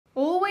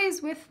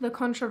always with the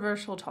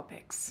controversial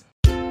topics.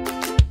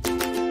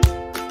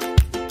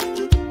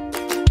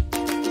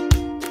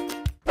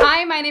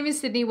 Hi, my name is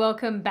Sydney,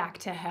 welcome back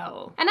to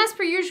hell. And as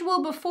per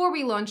usual, before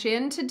we launch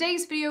in,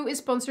 today's video is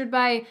sponsored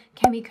by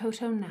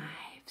Kamikoto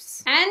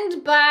Knives.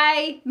 And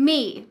by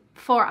me,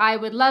 for I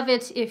would love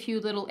it if you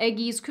little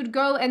eggies could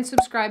go and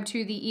subscribe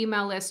to the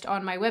email list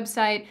on my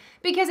website,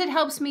 because it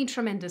helps me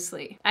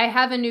tremendously. I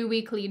have a new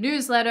weekly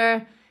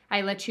newsletter. I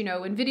let you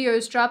know when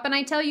videos drop, and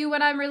I tell you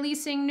when I'm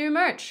releasing new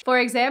merch. For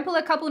example,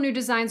 a couple new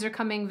designs are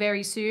coming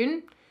very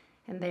soon,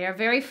 and they are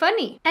very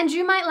funny. And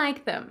you might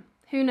like them.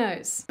 Who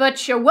knows?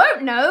 But you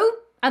won't know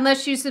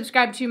unless you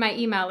subscribe to my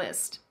email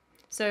list.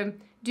 So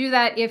do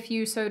that if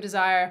you so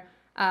desire.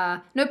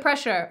 No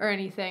pressure or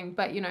anything,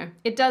 but you know,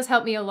 it does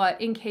help me a lot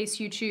in case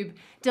YouTube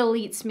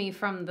deletes me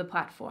from the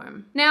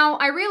platform. Now,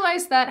 I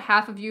realize that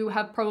half of you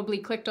have probably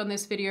clicked on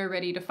this video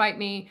ready to fight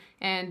me,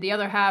 and the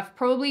other half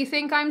probably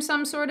think I'm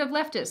some sort of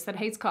leftist that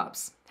hates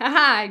cops.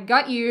 Haha, I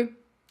got you.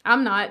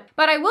 I'm not.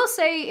 But I will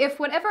say, if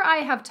whatever I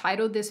have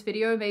titled this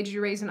video made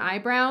you raise an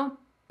eyebrow,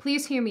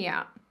 please hear me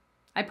out.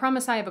 I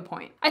promise I have a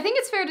point. I think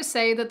it's fair to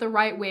say that the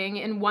right wing,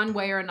 in one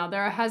way or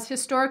another, has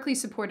historically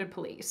supported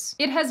police.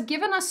 It has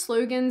given us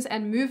slogans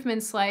and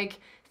movements like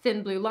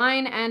Thin Blue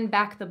Line and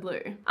Back the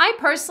Blue. I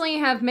personally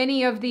have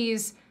many of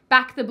these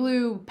Back the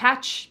Blue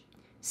patch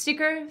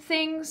sticker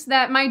things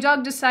that my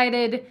dog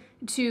decided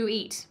to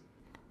eat.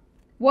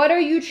 What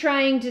are you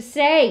trying to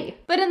say?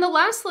 But in the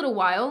last little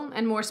while,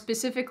 and more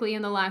specifically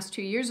in the last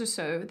 2 years or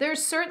so,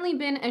 there's certainly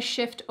been a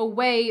shift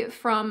away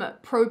from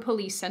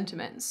pro-police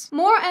sentiments.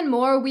 More and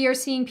more, we are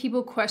seeing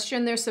people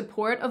question their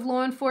support of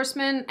law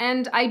enforcement,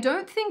 and I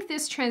don't think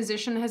this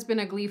transition has been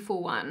a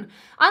gleeful one.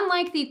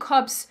 Unlike the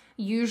cops'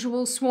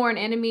 usual sworn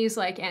enemies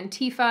like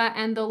Antifa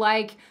and the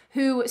like,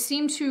 who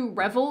seem to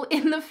revel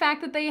in the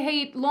fact that they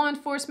hate law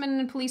enforcement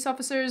and police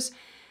officers,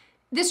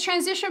 this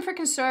transition for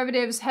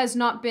conservatives has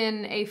not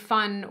been a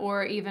fun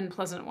or even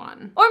pleasant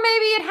one. Or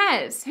maybe it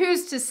has,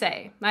 who's to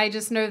say? I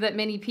just know that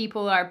many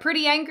people are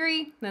pretty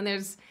angry, and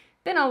there's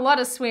been a lot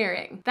of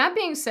swearing. That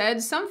being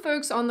said, some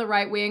folks on the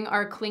right wing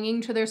are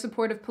clinging to their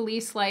support of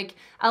police like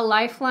a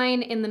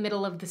lifeline in the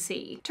middle of the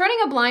sea, turning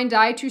a blind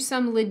eye to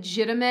some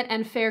legitimate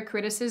and fair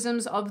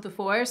criticisms of the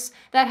force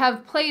that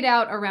have played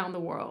out around the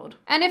world.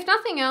 And if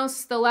nothing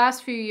else, the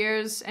last few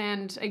years,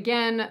 and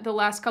again, the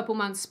last couple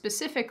months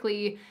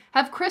specifically,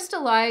 have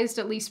crystallized,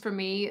 at least for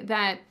me,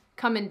 that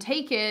come and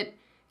take it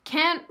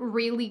can't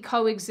really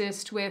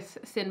coexist with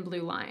Thin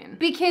Blue Line.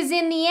 Because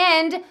in the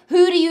end,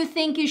 who do you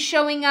think is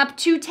showing up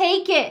to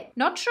take it?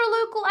 Not your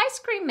local ice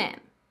cream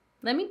man.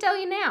 Let me tell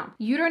you now,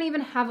 you don't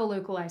even have a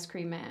local ice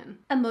cream man.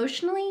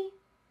 Emotionally,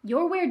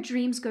 you're where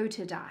dreams go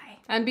to die.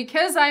 And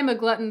because I'm a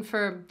glutton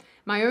for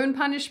my own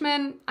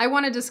punishment, I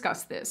want to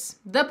discuss this.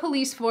 The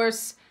police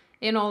force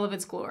in all of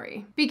its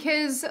glory.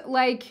 Because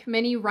like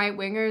many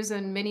right-wingers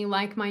and many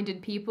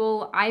like-minded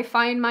people, I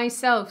find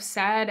myself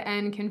sad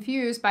and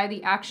confused by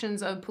the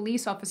actions of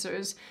police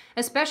officers,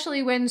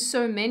 especially when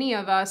so many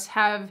of us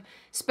have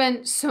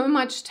spent so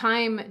much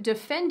time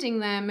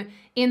defending them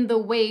in the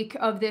wake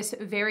of this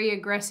very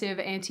aggressive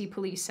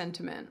anti-police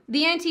sentiment.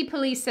 The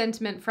anti-police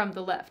sentiment from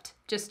the left,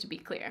 just to be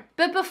clear.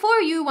 But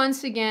before you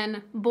once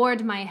again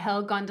board my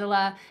hell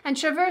gondola and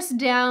traverse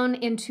down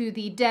into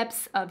the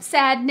depths of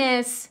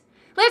sadness,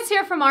 let's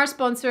hear from our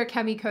sponsor,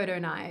 Kamikoto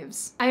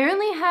Knives. I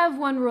only have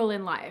one rule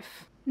in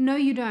life. No,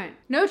 you don't.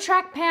 No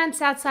track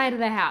pants outside of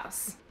the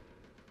house.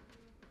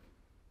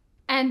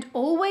 And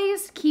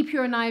always keep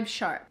your knives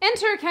sharp.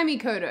 Enter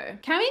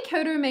Kamikoto.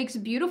 Kamikoto makes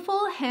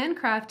beautiful,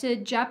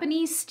 handcrafted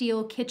Japanese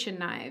steel kitchen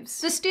knives.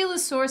 The steel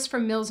is sourced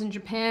from mills in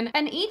Japan,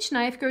 and each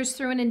knife goes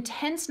through an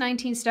intense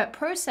 19-step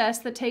process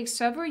that takes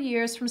several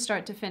years from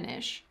start to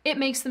finish. It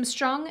makes them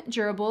strong,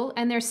 durable,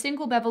 and their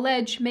single bevel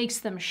edge makes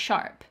them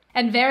sharp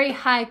and very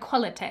high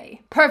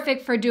quality,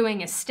 perfect for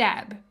doing a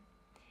stab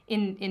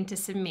into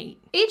some meat.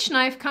 Each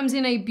knife comes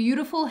in a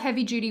beautiful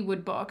heavy-duty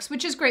wood box,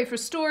 which is great for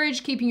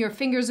storage, keeping your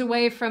fingers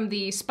away from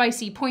the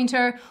spicy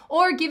pointer,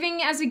 or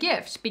giving as a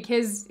gift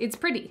because it's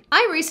pretty.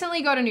 I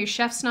recently got a new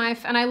chef's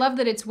knife, and I love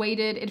that it's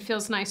weighted, it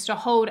feels nice to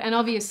hold, and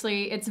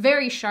obviously it's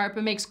very sharp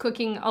and makes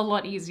cooking a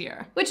lot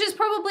easier. Which is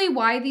probably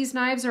why these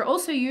knives are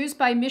also used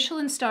by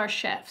Michelin star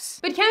chefs.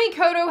 But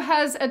Kamikoto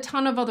has a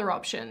ton of other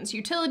options.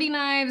 Utility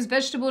knives,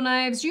 vegetable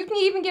knives, you can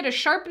even get a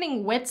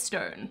sharpening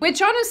whetstone,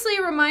 which honestly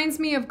reminds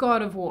me of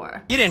God of War.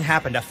 You didn't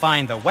happen to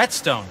find the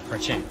whetstone,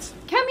 perchance?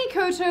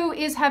 Kamikoto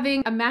is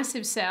having a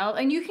massive sale,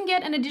 and you can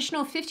get an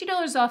additional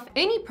 $50 off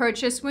any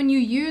purchase when you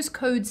use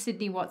code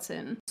Sydney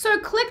Watson. So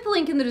click the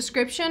link in the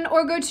description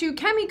or go to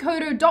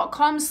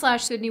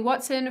kamikoto.com/Sydney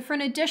Watson for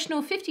an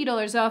additional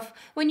 $50 off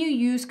when you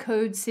use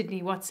code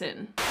Sydney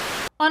Watson.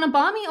 On a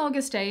balmy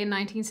August day in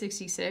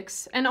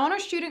 1966, an honor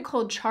student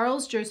called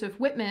Charles Joseph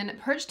Whitman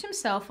perched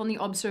himself on the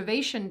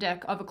observation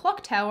deck of a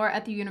clock tower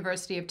at the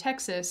University of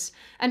Texas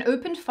and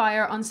opened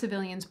fire on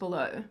civilians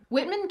below.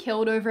 Whitman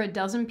killed over a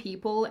dozen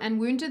people and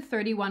wounded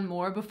 31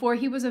 more before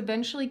he was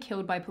eventually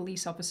killed by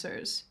police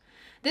officers.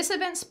 This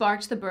event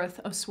sparked the birth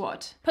of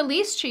SWAT.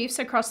 Police chiefs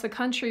across the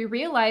country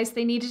realized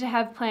they needed to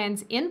have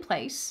plans in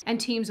place and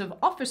teams of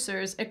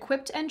officers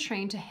equipped and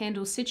trained to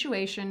handle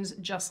situations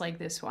just like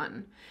this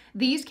one.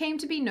 These came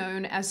to be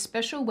known as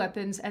Special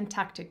Weapons and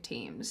Tactic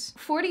Teams.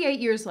 48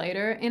 years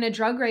later, in a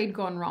drug raid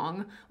gone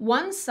wrong,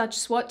 one such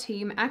SWAT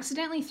team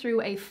accidentally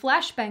threw a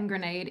flashbang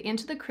grenade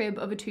into the crib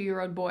of a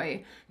 2-year-old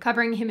boy,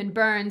 covering him in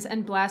burns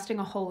and blasting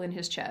a hole in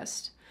his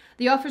chest.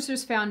 The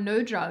officers found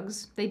no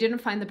drugs. They didn't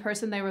find the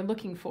person they were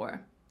looking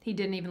for. He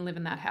didn't even live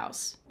in that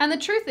house. And the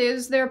truth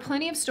is, there are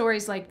plenty of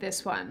stories like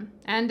this one.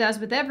 And as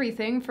with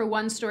everything, for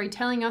one story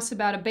telling us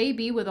about a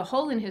baby with a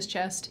hole in his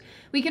chest,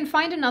 we can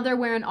find another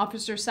where an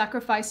officer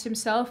sacrificed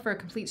himself for a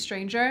complete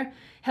stranger,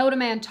 held a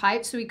man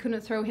tight so he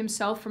couldn't throw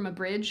himself from a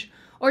bridge,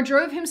 or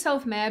drove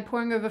himself mad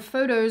poring over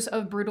photos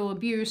of brutal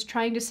abuse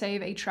trying to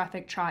save a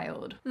trafficked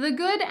child. The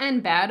good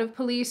and bad of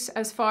police,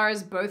 as far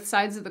as both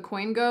sides of the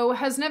coin go,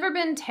 has never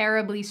been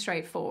terribly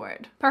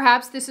straightforward.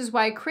 Perhaps this is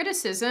why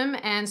criticism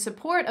and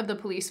support of the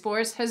police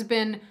force has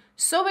been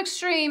so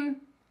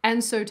extreme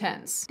and so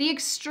tense. The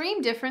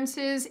extreme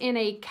differences in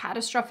a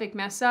catastrophic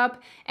mess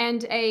up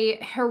and a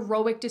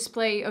heroic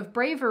display of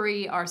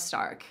bravery are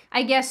stark.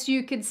 I guess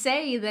you could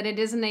say that it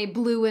isn't a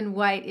blue and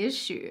white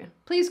issue.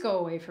 Please go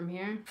away from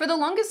here. For the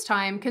longest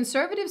time,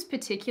 conservatives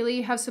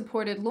particularly have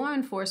supported law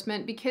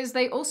enforcement because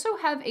they also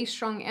have a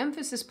strong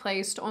emphasis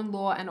placed on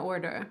law and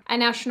order. A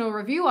National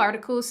Review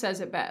article says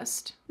it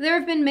best. There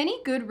have been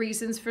many good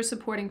reasons for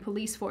supporting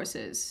police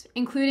forces,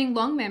 including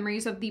long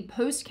memories of the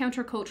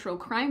post-countercultural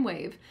crime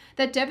wave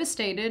that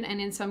devastated and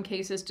in some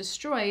cases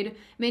destroyed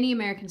many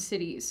American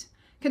cities,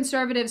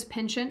 conservatives'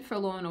 penchant for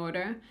law and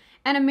order,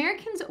 and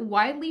Americans'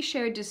 widely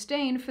shared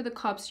disdain for the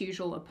cops'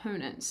 usual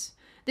opponents.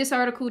 This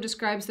article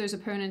describes those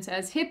opponents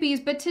as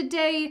hippies, but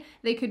today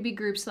they could be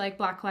groups like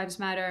Black Lives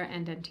Matter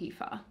and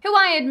Antifa, who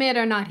I admit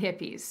are not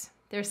hippies.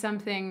 They're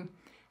something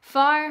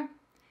far,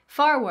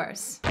 far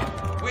worse.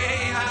 We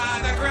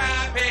are the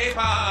grand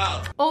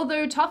people!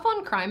 Although tough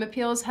on crime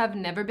appeals have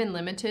never been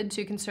limited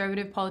to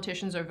conservative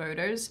politicians or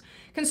voters,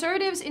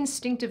 conservatives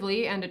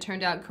instinctively, and it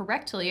turned out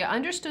correctly,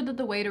 understood that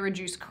the way to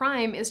reduce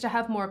crime is to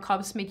have more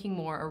cops making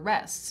more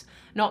arrests,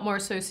 not more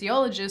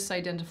sociologists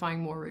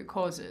identifying more root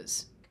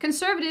causes.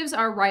 Conservatives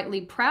are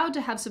rightly proud to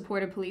have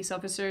supported police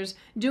officers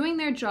doing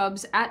their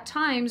jobs at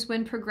times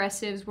when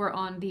progressives were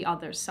on the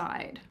other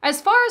side. As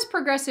far as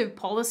progressive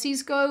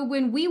policies go,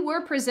 when we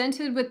were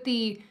presented with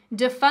the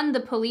Defund the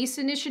Police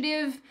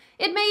initiative,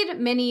 it made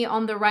many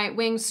on the right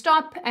wing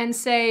stop and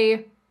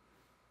say,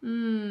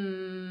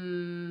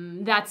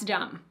 that's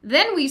dumb.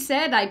 Then we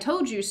said, I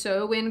told you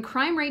so, when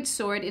crime rates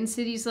soared in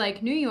cities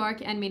like New York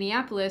and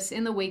Minneapolis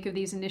in the wake of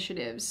these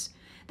initiatives.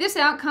 This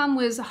outcome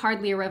was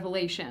hardly a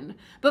revelation,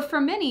 but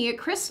for many it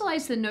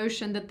crystallized the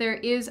notion that there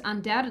is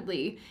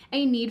undoubtedly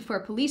a need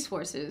for police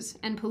forces,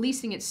 and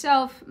policing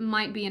itself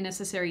might be a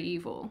necessary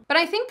evil. But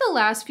I think the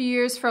last few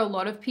years for a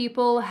lot of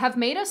people have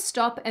made us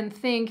stop and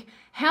think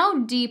how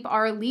deep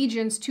our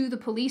allegiance to the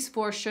police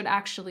force should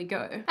actually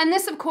go. And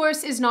this, of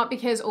course, is not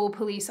because all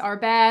police are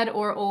bad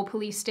or all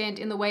police stand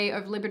in the way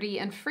of liberty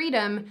and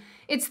freedom.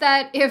 It's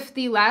that if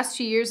the last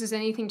 2 years is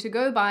anything to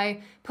go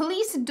by,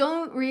 police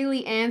don't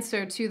really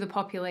answer to the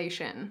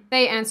population.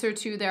 They answer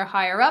to their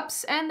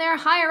higher-ups, and their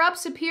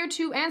higher-ups appear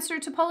to answer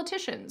to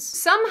politicians.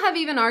 Some have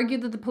even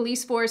argued that the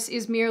police force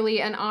is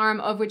merely an arm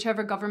of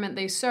whichever government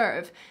they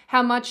serve.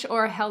 How much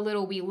or how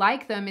little we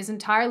like them is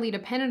entirely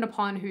dependent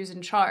upon who's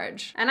in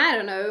charge. And I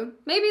don't know,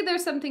 maybe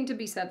there's something to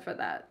be said for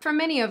that. For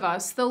many of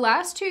us, the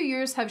last 2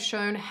 years have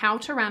shown how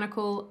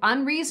tyrannical,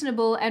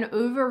 unreasonable, and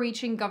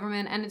overreaching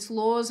government and its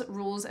laws,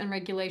 rules, and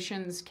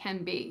regulations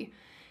can be.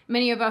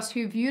 Many of us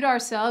who viewed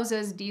ourselves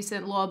as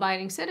decent,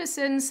 law-abiding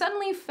citizens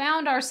suddenly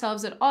found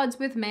ourselves at odds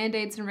with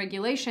mandates and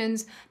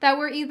regulations that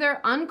were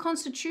either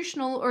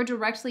unconstitutional or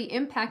directly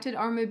impacted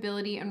our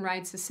mobility and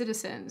rights as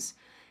citizens.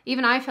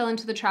 Even I fell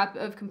into the trap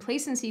of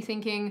complacency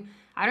thinking,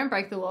 I don't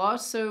break the law,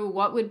 so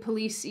what would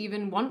police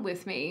even want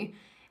with me?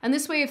 And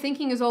this way of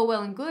thinking is all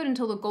well and good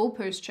until the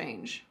goalposts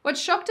change. What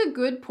shocked a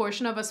good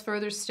portion of us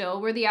further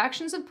still were the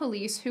actions of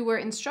police who were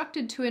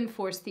instructed to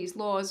enforce these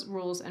laws,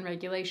 rules, and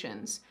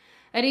regulations.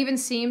 It even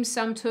seems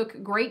some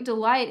took great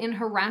delight in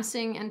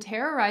harassing and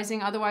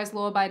terrorizing otherwise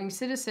law-abiding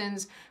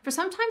citizens for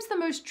sometimes the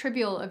most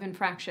trivial of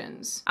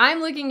infractions. I'm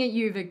looking at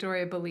you,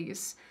 Victoria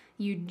Police.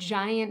 You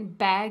giant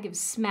bag of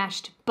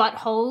smashed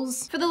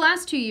buttholes. For the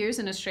last 2 years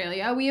in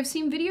Australia, we have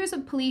seen videos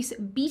of police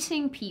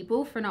beating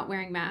people for not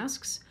wearing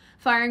masks,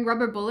 firing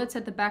rubber bullets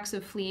at the backs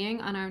of fleeing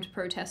unarmed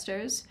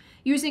protesters,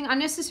 using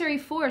unnecessary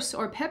force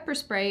or pepper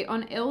spray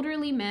on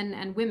elderly men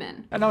and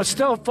women. And I'm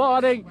still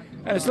fighting,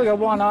 and it's like a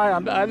one eye.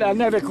 I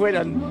never quit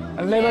and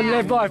never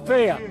live by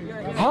fear.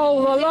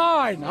 Hold the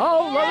line!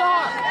 Hold the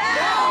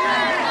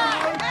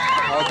line!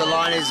 Hold the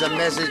line is a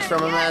message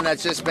from a man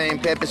that's just been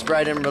pepper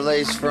sprayed and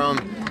released from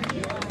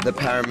the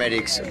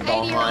paramedics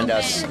behind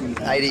us.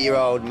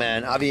 80-year-old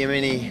man, Avi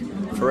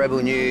Yamini for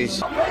Rebel News.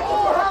 People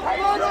have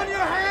blood on your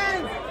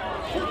hands!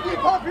 You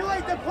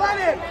depopulate the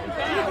planet!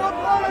 You've got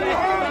blood on your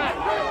hands!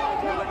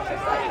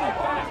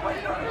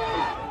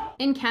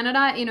 In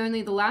Canada, in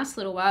only the last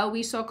little while,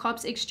 we saw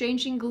cops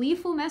exchanging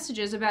gleeful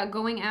messages about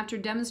going after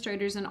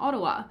demonstrators in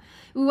Ottawa.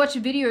 We watched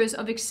videos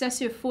of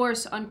excessive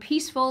force on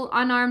peaceful,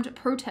 unarmed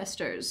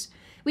protesters.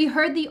 We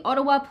heard the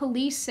Ottawa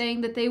police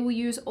saying that they will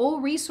use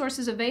all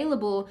resources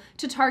available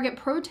to target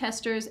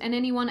protesters and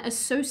anyone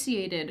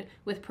associated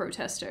with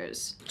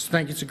protesters. I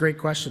think it's a great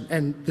question,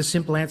 and the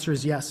simple answer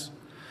is yes.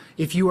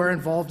 If you are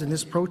involved in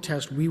this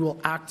protest, we will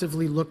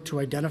actively look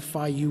to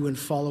identify you and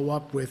follow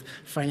up with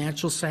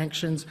financial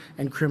sanctions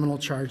and criminal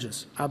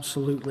charges.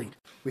 Absolutely.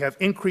 We have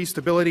increased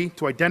ability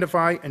to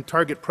identify and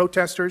target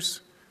protesters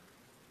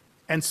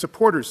and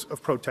supporters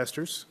of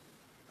protesters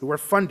who are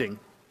funding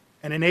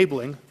and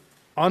enabling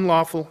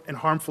unlawful and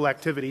harmful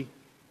activity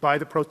by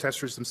the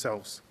protesters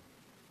themselves.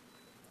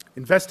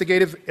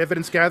 Investigative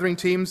evidence gathering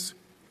teams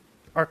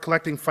are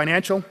collecting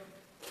financial,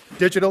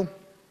 digital,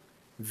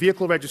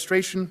 vehicle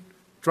registration,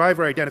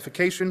 driver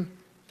identification,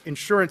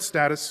 insurance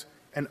status,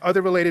 and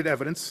other related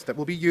evidence that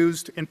will be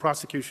used in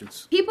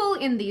prosecutions. People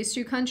in these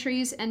two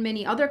countries and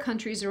many other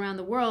countries around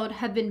the world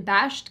have been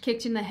bashed,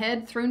 kicked in the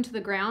head, thrown to the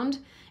ground.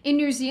 In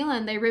New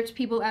Zealand, they ripped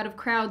people out of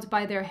crowds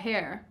by their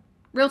hair.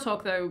 Real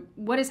talk though,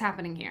 what is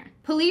happening here?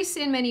 Police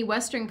in many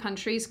Western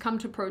countries come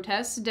to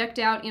protests decked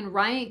out in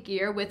riot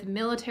gear with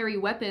military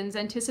weapons,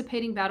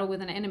 anticipating battle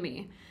with an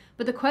enemy.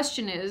 But the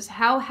question is,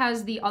 how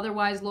has the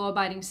otherwise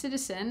law-abiding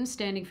citizen,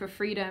 standing for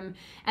freedom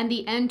and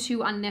the end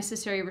to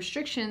unnecessary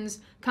restrictions,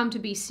 come to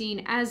be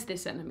seen as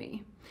this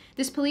enemy?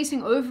 This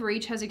policing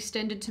overreach has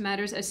extended to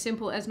matters as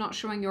simple as not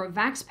showing your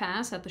Vax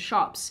Pass at the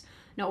shops,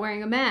 not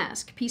wearing a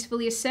mask,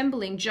 peacefully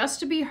assembling just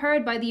to be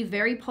heard by the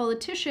very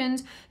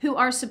politicians who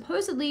are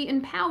supposedly in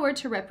power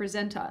to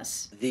represent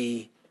us.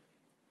 The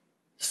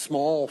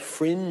small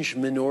fringe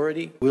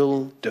minority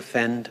will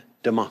defend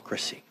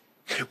democracy.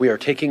 We are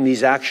taking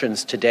these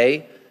actions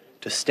today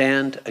to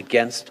stand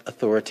against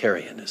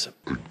authoritarianism.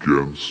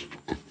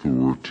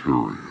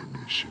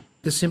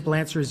 The simple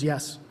answer is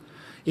yes.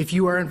 If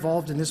you are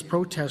involved in this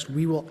protest,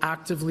 we will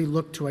actively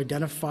look to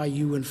identify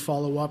you and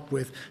follow up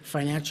with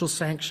financial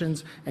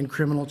sanctions and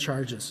criminal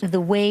charges. The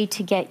way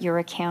to get your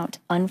account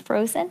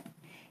unfrozen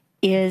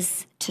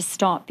is to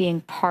stop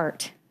being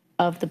part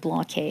of the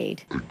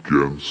blockade.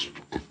 Against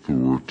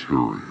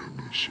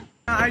authoritarianism.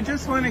 I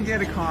just want to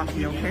get a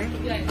coffee, okay?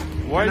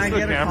 Why is the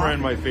camera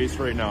in my face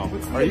right now?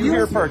 Are you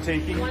here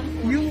partaking?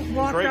 You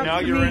walk right up now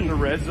to you're me. in the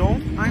red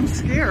zone? I'm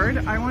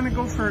scared. I want to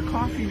go for a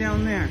coffee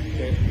down there.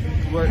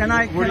 Okay. Can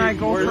I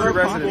go for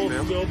a coffee?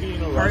 People still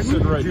being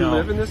arrested right now. Do you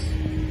live in this?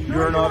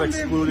 You're not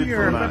excluded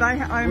here, from that.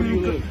 But I'm Where do you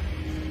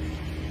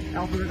live?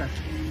 Alberta.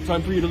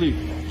 Time for you to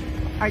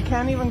leave. I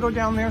can't even go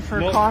down there for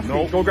a coffee.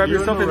 No, go grab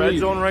yourself in the red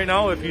zone right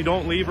now. If you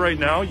don't leave right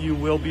now, you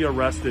will be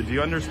arrested. Do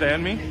you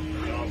understand me?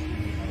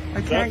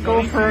 I can't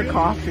go for a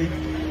coffee.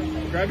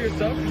 Grab your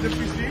stuff, because if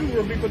we see you,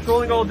 we'll be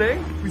patrolling all day.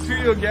 If we see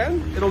you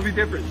again, it'll be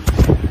different.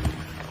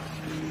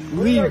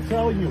 Leave. I'm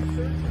telling you.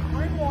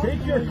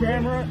 Take your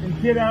camera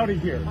and get out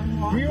of here.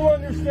 Do you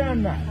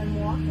understand that? I'm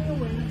walking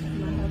away.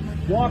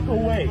 Walk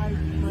away.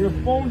 Your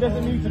phone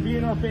doesn't need to be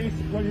in our face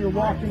when you're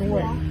walking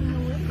away.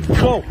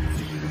 Go.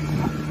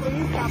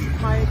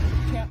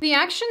 The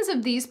actions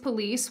of these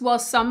police, while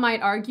some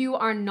might argue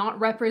are not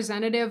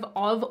representative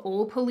of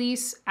all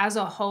police as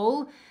a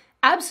whole,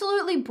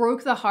 absolutely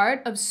broke the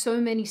heart of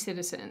so many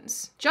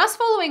citizens. Just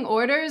following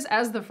orders,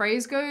 as the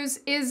phrase goes,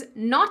 is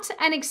not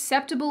an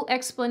acceptable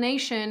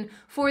explanation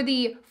for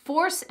the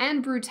force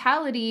and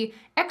brutality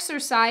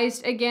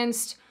exercised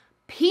against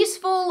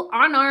peaceful,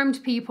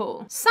 unarmed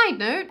people. Side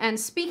note, and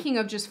speaking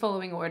of just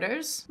following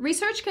orders,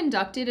 research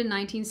conducted in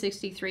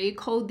 1963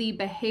 called the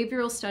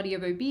Behavioral Study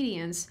of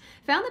Obedience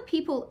found that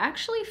people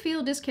actually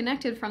feel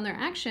disconnected from their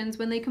actions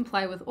when they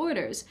comply with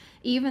orders,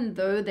 even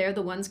though they're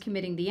the ones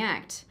committing the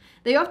act.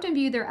 They often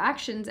view their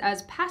actions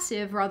as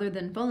passive rather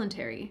than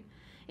voluntary.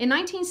 In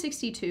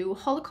 1962,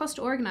 Holocaust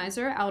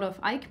organizer Adolf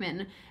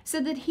Eichmann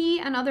said that he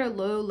and other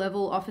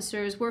low-level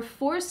officers were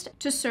forced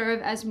to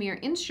serve as mere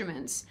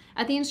instruments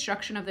at the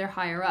instruction of their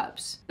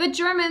higher-ups. But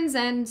Germans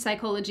and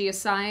psychology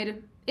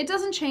aside, it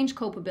doesn't change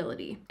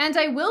culpability. And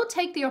I will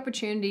take the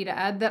opportunity to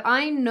add that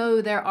I know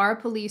there are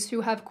police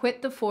who have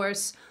quit the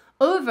force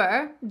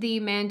over the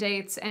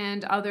mandates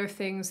and other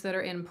things that are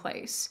in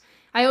place.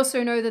 I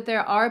also know that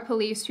there are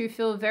police who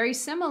feel very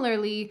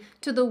similarly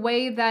to the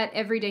way that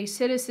everyday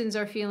citizens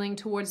are feeling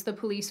towards the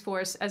police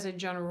force as a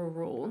general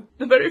rule.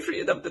 The very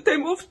freedom that I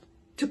moved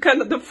to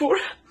Canada for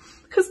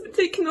has been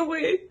taken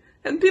away,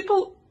 and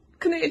people,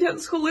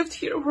 Canadians who lived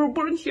here, who were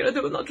born here,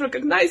 they were not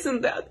recognizing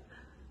that.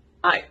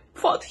 I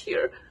fought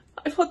here.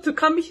 I fought to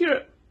come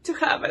here to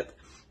have it,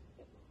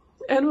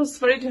 and it was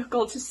very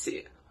difficult to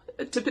see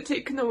it to be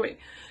taken away.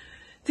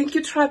 Thank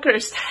you,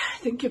 truckers.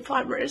 Thank you,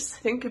 farmers.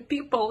 Thank you,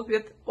 people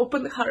with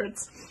open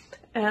hearts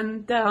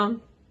and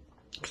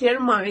clear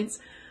minds,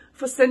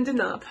 for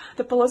standing up,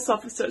 the police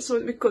officers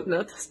when we could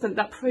not stand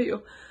up for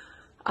you.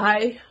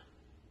 I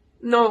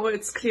know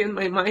it's clear in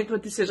my mind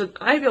what decision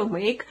I will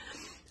make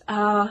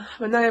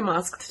when I am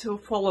asked to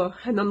follow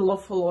an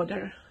unlawful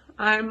order.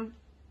 I'm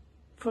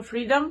for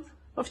freedom,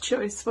 of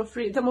choice, for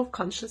freedom of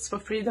conscience, for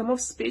freedom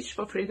of speech,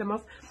 for freedom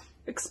of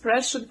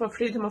expression, for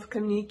freedom of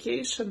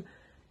communication.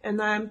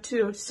 And I am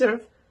to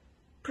serve,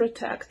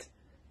 protect,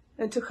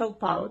 and to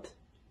help out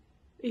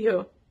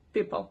you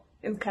people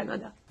in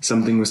Canada.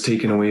 Something was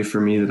taken away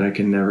from me that I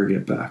can never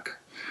get back.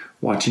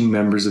 Watching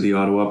members of the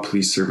Ottawa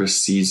Police Service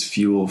seize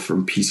fuel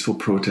from peaceful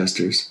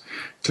protesters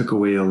took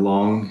away a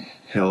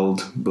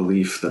long-held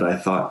belief that I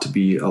thought to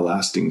be a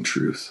lasting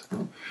truth.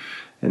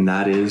 And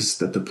that is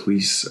that the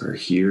police are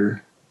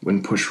here,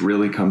 when push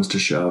really comes to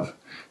shove,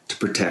 to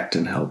protect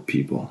and help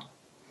people.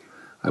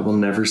 I will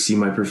never see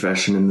my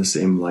profession in the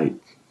same light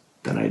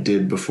than I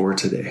did before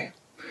today.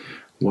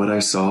 What I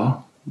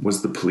saw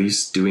was the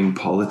police doing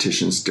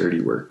politicians'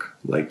 dirty work,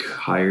 like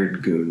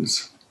hired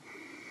goons.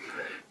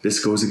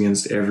 This goes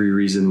against every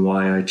reason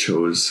why I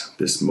chose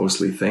this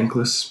mostly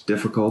thankless,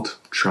 difficult,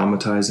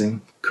 traumatizing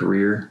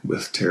career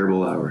with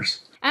terrible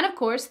hours. And of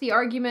course, the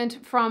argument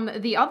from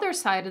the other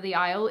side of the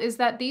aisle is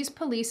that these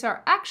police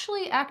are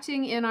actually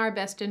acting in our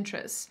best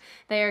interests.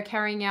 They are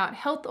carrying out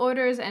health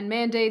orders and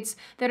mandates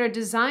that are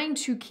designed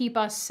to keep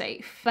us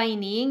safe. By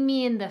kneeing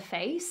me in the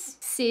face,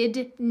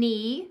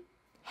 Sydney,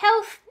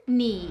 health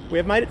knee. We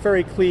have made it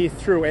very clear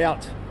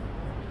throughout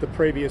the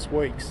previous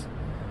weeks.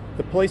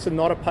 The police are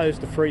not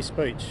opposed to free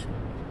speech.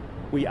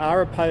 We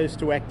are opposed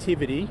to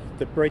activity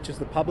that breaches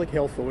the public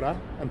health order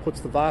and puts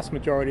the vast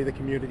majority of the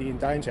community in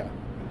danger.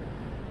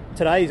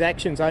 Today's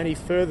actions only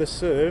further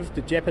serve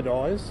to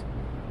jeopardise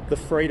the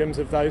freedoms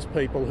of those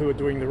people who are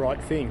doing the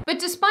right thing. But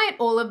despite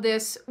all of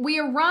this, we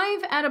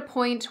arrive at a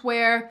point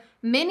where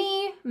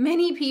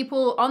many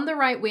people on the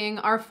right wing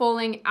are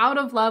falling out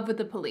of love with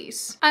the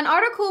police. An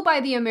article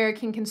by the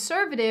American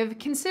Conservative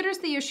considers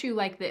the issue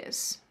like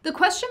this. The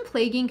question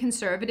plaguing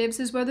conservatives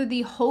is whether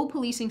the whole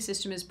policing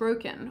system is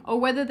broken, or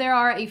whether there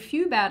are a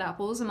few bad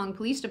apples among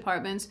police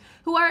departments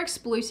who are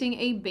exploiting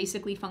a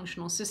basically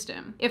functional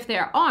system. If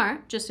there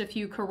are just a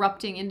few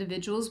corrupting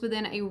individuals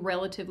within a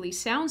relatively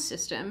sound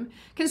system,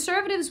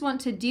 conservatives want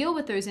to deal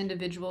with those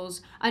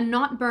individuals and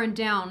not burn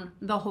down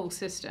the whole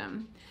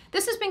system.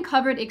 This has been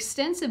covered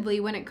extensively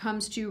when it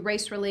comes to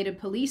race-related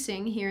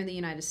policing here in the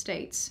United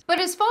States.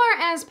 But as far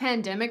as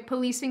pandemic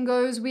policing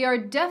goes, we are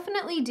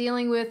definitely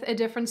dealing with a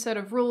different set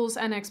of rules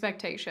and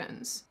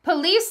expectations.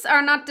 Police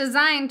are not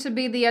designed to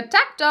be the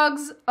attack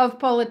dogs of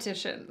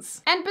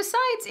politicians. And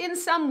besides, in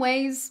some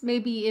ways,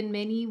 maybe in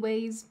many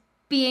ways,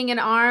 being an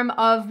arm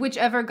of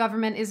whichever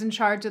government is in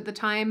charge at the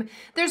time,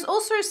 there's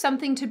also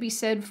something to be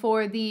said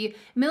for the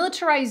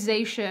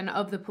militarization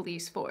of the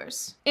police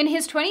force. In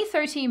his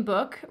 2013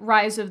 book,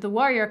 Rise of the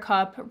Warrior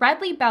Cup,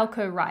 Radley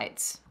Balko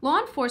writes,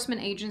 "Law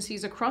enforcement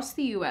agencies across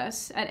the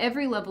US, at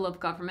every level of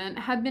government,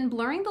 have been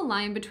blurring the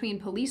line between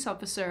police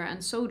officer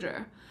and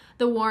soldier.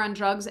 The war on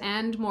drugs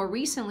and, more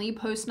recently,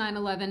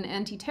 post-9/11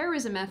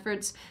 anti-terrorism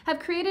efforts have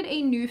created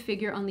a new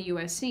figure on the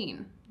US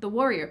scene, the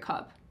Warrior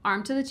Cup.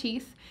 Armed to the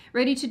teeth,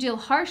 ready to deal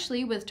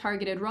harshly with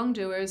targeted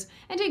wrongdoers,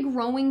 and a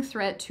growing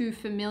threat to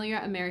familiar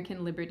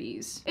American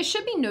liberties." It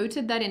should be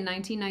noted that in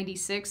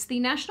 1996, the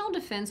National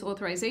Defense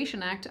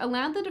Authorization Act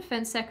allowed the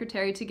Defense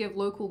Secretary to give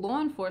local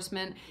law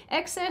enforcement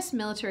excess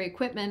military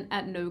equipment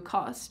at no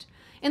cost.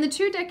 In the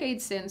 2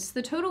 decades since,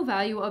 the total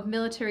value of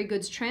military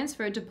goods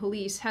transferred to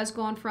police has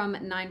gone from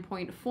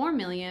 $9.4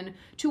 million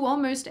to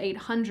almost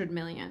 $800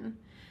 million.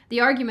 The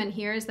argument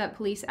here is that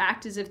police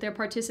act as if they're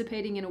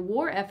participating in a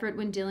war effort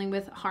when dealing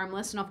with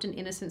harmless and often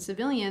innocent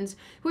civilians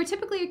who are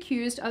typically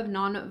accused of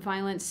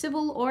non-violent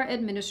civil or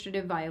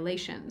administrative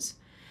violations.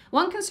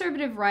 One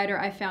conservative writer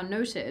I found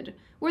noted,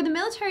 "Were the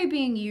military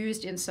being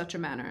used in such a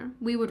manner,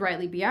 we would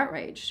rightly be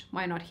outraged.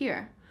 Why not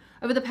here?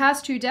 Over the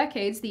past 2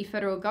 decades, the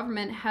federal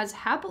government has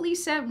happily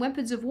sent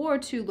weapons of war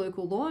to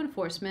local law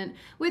enforcement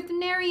with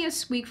nary a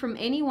squeak from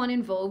anyone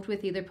involved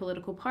with either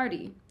political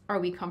party. Are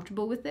we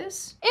comfortable with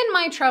this?" In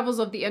my travels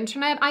of the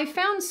internet, I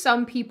found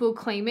some people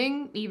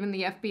claiming, even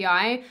the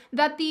FBI,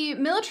 that the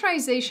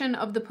militarization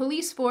of the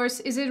police force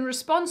is in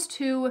response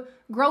to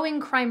growing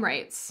crime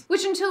rates,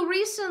 which until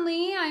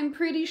recently I'm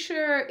pretty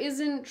sure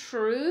isn't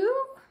true.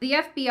 The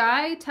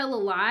FBI tell a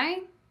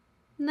lie?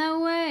 No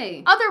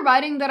way. Other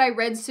writing that I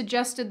read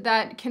suggested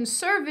that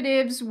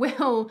conservatives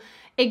will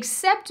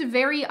accept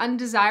very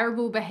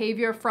undesirable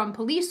behavior from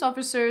police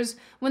officers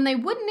when they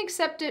wouldn't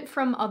accept it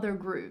from other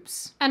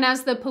groups. And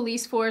as the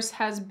police force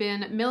has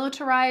been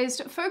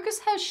militarized, focus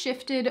has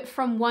shifted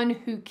from one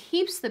who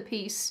keeps the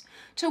peace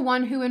to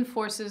one who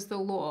enforces the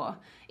law,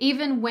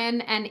 even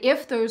when and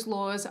if those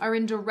laws are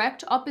in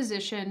direct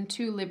opposition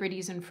to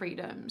liberties and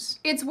freedoms.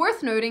 It's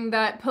worth noting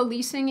that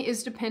policing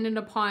is dependent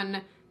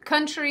upon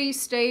country,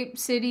 state,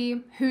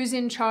 city, who's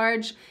in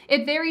charge.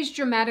 It varies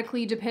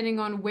dramatically depending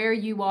on where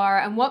you are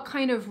and what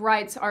kind of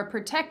rights are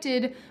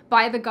protected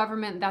by the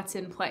government that's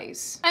in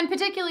place. And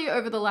particularly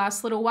over the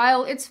last little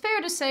while, it's fair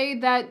to say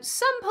that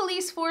some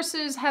police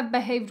forces have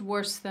behaved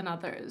worse than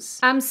others.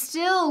 I'm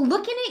still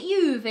looking at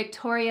you,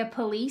 Victoria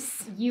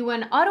Police. You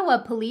and Ottawa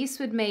Police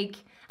would make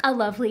a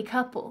lovely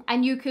couple,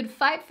 and you could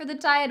fight for the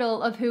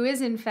title of who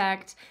is in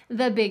fact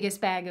the biggest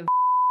bag of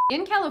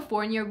In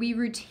California, we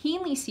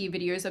routinely see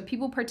videos of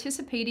people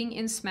participating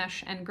in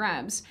smash and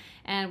grabs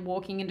and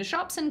walking into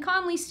shops and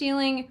calmly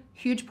stealing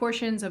huge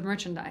portions of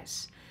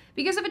merchandise.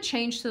 Because of a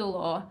change to the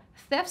law,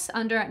 thefts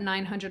under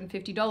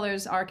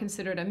 $950 are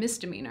considered a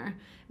misdemeanor,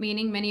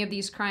 meaning many of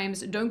these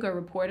crimes don't go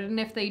reported, and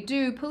if they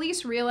do,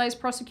 police realize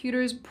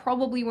prosecutors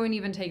probably won't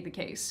even take the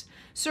case.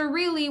 So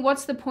really,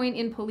 what's the point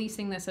in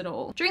policing this at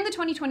all? During the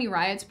 2020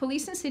 riots,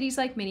 police in cities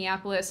like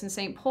Minneapolis and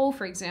St. Paul,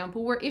 for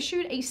example, were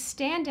issued a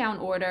stand-down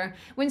order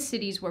when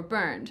cities were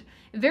burned.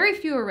 Very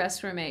few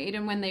arrests were made,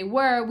 and when they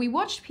were, we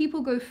watched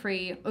people go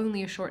free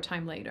only a short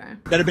time later.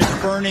 That have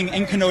been burning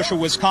in Kenosha,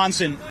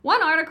 Wisconsin.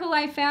 One article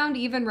I found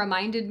even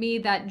reminded me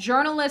that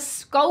journalists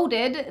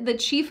scolded the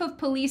chief of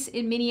police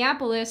in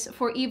Minneapolis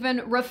for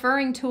even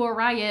referring to a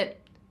riot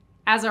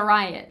as a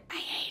riot. I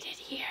hate it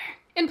here.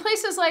 In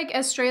places like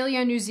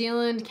Australia, New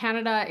Zealand,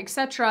 Canada,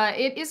 etc.,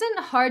 it isn't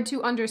hard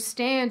to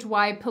understand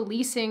why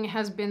policing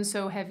has been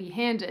so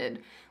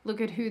heavy-handed.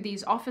 Look at who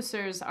these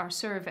officers are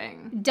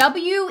serving.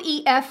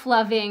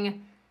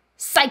 WEF-loving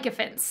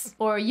sycophants,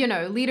 or, you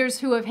know, leaders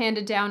who have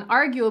handed down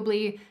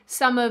arguably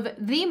some of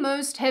the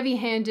most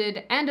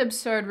heavy-handed and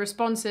absurd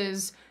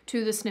responses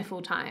to the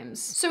sniffle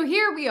times. So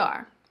here we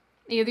are.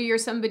 Either you're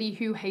somebody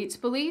who hates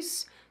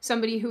police,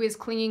 somebody who is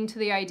clinging to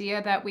the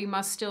idea that we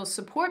must still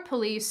support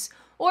police,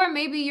 or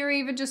maybe you're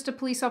even just a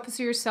police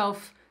officer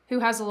yourself who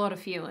has a lot of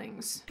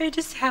feelings. I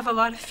just have a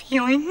lot of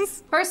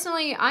feelings.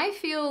 Personally, I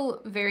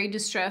feel very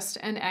distressed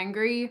and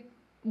angry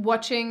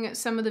watching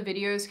some of the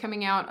videos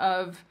coming out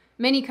of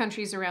many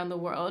countries around the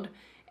world,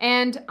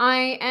 and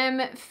I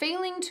am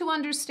failing to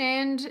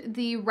understand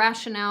the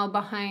rationale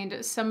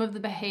behind some of the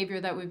behavior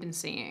that we've been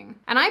seeing.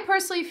 And I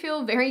personally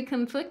feel very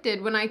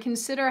conflicted when I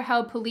consider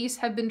how police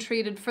have been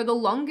treated for the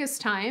longest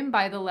time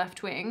by the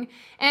left wing,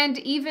 and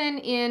even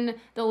in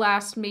the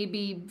last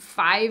maybe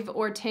 5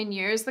 or 10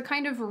 years, the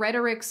kind of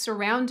rhetoric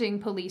surrounding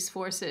police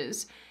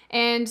forces.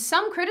 And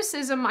some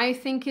criticism I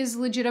think is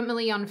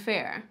legitimately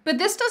unfair. But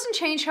this doesn't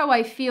change how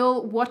I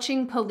feel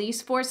watching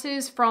police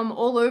forces from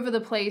all over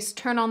the place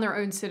turn on their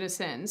own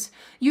citizens.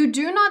 You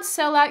do not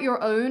sell out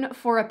your own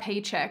for a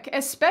paycheck,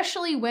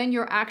 especially when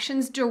your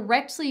actions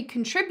directly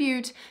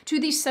contribute to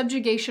the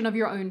subjugation of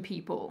your own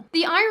people.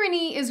 The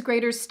irony is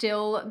greater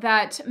still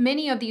that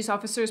many of these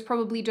officers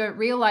probably don't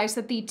realize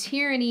that the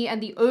tyranny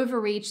and the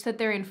overreach that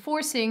they're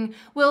enforcing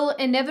will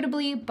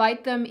inevitably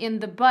bite them in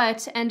the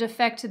butt and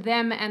affect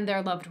them and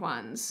their loved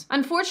ones.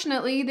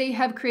 Unfortunately, they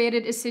have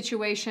created a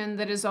situation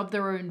that is of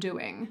their own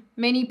doing.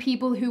 Many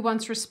people who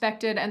once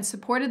respected and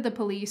supported the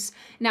police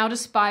now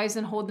despise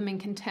and hold them in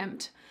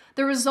contempt.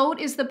 The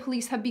result is the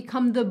police have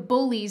become the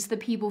bullies the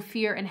people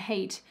fear and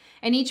hate,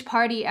 and each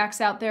party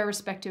acts out their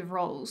respective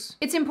roles.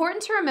 It's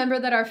important to remember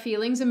that our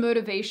feelings and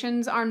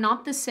motivations are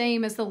not the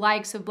same as the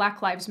likes of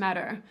Black Lives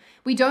Matter.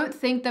 We don't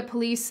think that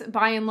police,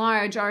 by and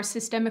large, are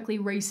systemically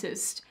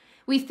racist.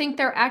 We think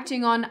they're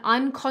acting on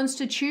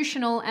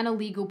unconstitutional and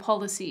illegal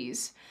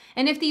policies.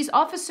 And if these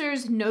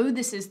officers know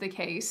this is the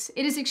case,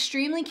 it is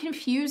extremely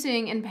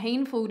confusing and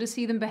painful to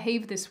see them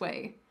behave this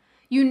way.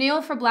 You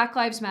kneel for Black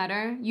Lives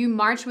Matter, you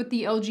march with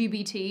the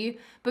LGBT,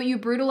 but you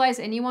brutalize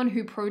anyone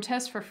who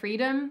protests for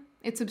freedom?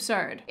 It's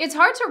absurd. It's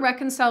hard to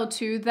reconcile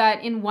too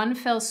that in one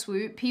fell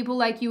swoop, people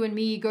like you and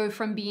me go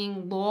from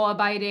being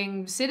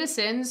law-abiding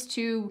citizens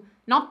to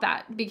not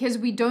that, because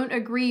we don't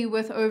agree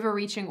with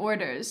overreaching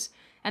orders.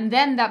 And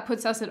then that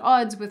puts us at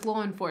odds with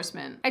law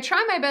enforcement. I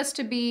try my best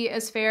to be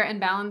as fair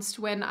and balanced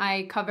when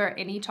I cover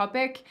any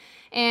topic,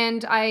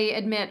 and I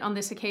admit on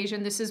this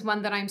occasion this is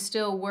one that I'm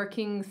still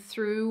working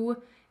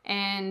through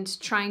and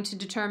trying to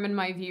determine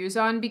my views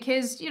on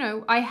because, you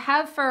know, I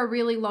have for a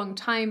really long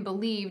time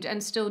believed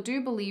and still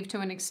do believe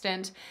to an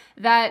extent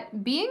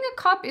that being a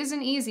cop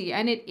isn't easy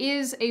and it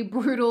is a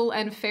brutal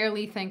and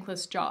fairly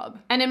thankless job.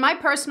 And in my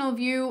personal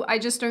view, I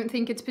just don't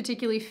think it's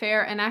particularly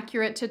fair and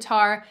accurate to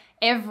tar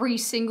every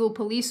single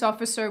police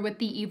officer with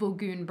the evil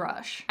goon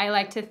brush. I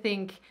like to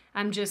think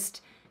I'm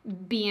just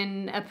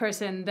being a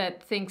person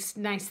that thinks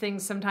nice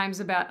things sometimes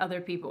about other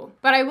people.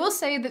 But I will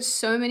say that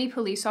so many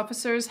police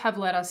officers have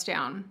let us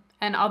down,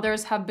 and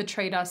others have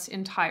betrayed us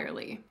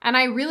entirely. And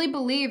I really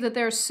believe that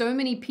there are so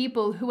many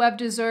people who have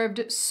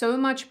deserved so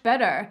much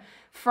better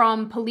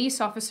from police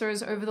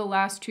officers over the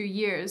last 2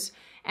 years.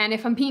 And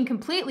if I'm being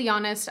completely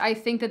honest, I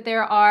think that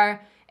there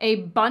are a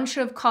bunch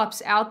of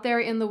cops out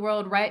there in the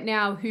world right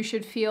now who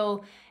should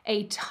feel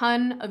a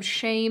ton of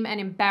shame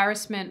and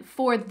embarrassment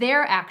for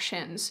their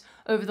actions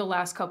over the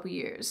last couple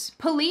years.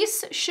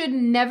 Police should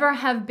never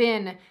have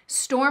been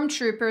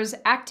stormtroopers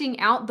acting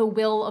out the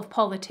will of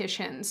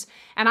politicians.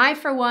 And I,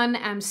 for one,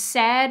 am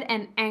sad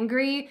and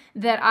angry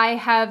that I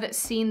have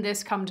seen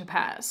this come to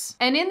pass.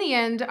 And in the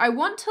end, I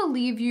want to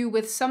leave you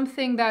with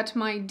something that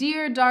my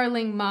dear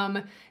darling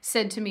mum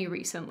said to me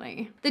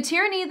recently. The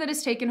tyranny that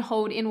has taken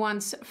hold in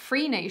once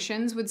free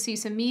nations would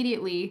cease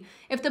immediately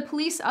if the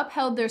police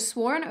upheld their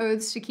sworn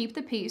oaths to keep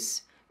the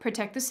peace,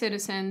 protect the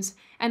citizens,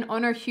 and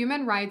honor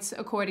human rights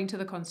according to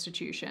the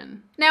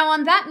Constitution. Now,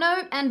 on that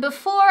note, and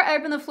before I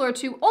open the floor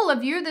to all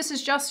of you, this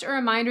is just a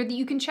reminder that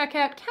you can check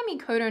out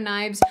Kamikoto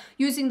Knives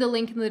using the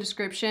link in the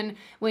description.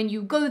 When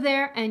you go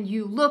there and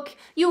you look,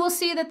 you will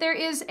see that there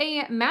is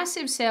a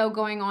massive sale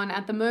going on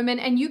at the moment,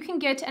 and you can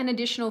get an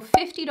additional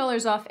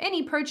 $50 off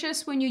any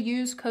purchase when you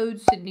use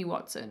code Sydney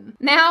Watson.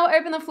 Now,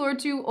 open the floor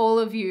to all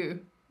of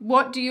you.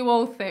 What do you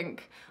all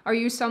think? Are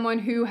you someone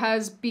who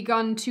has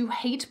begun to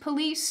hate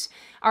police?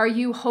 Are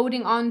you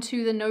holding on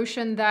to the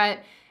notion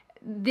that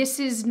this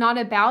is not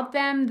about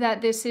them,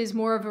 that this is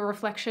more of a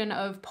reflection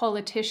of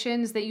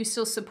politicians, that you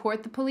still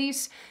support the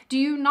police? Do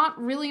you not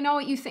really know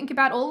what you think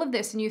about all of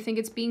this and you think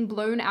it's being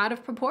blown out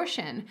of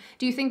proportion?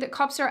 Do you think that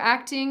cops are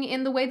acting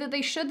in the way that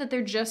they should, that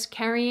they're just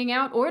carrying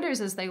out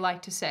orders, as they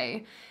like to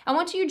say? And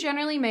what do you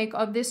generally make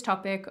of this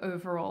topic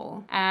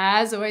overall?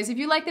 As always, if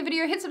you like the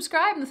video, hit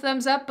subscribe and the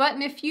thumbs up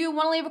button. If you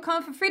want to leave a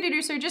comment, feel free to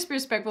do so, just be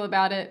respectful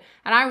about it.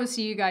 And I will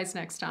see you guys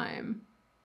next time.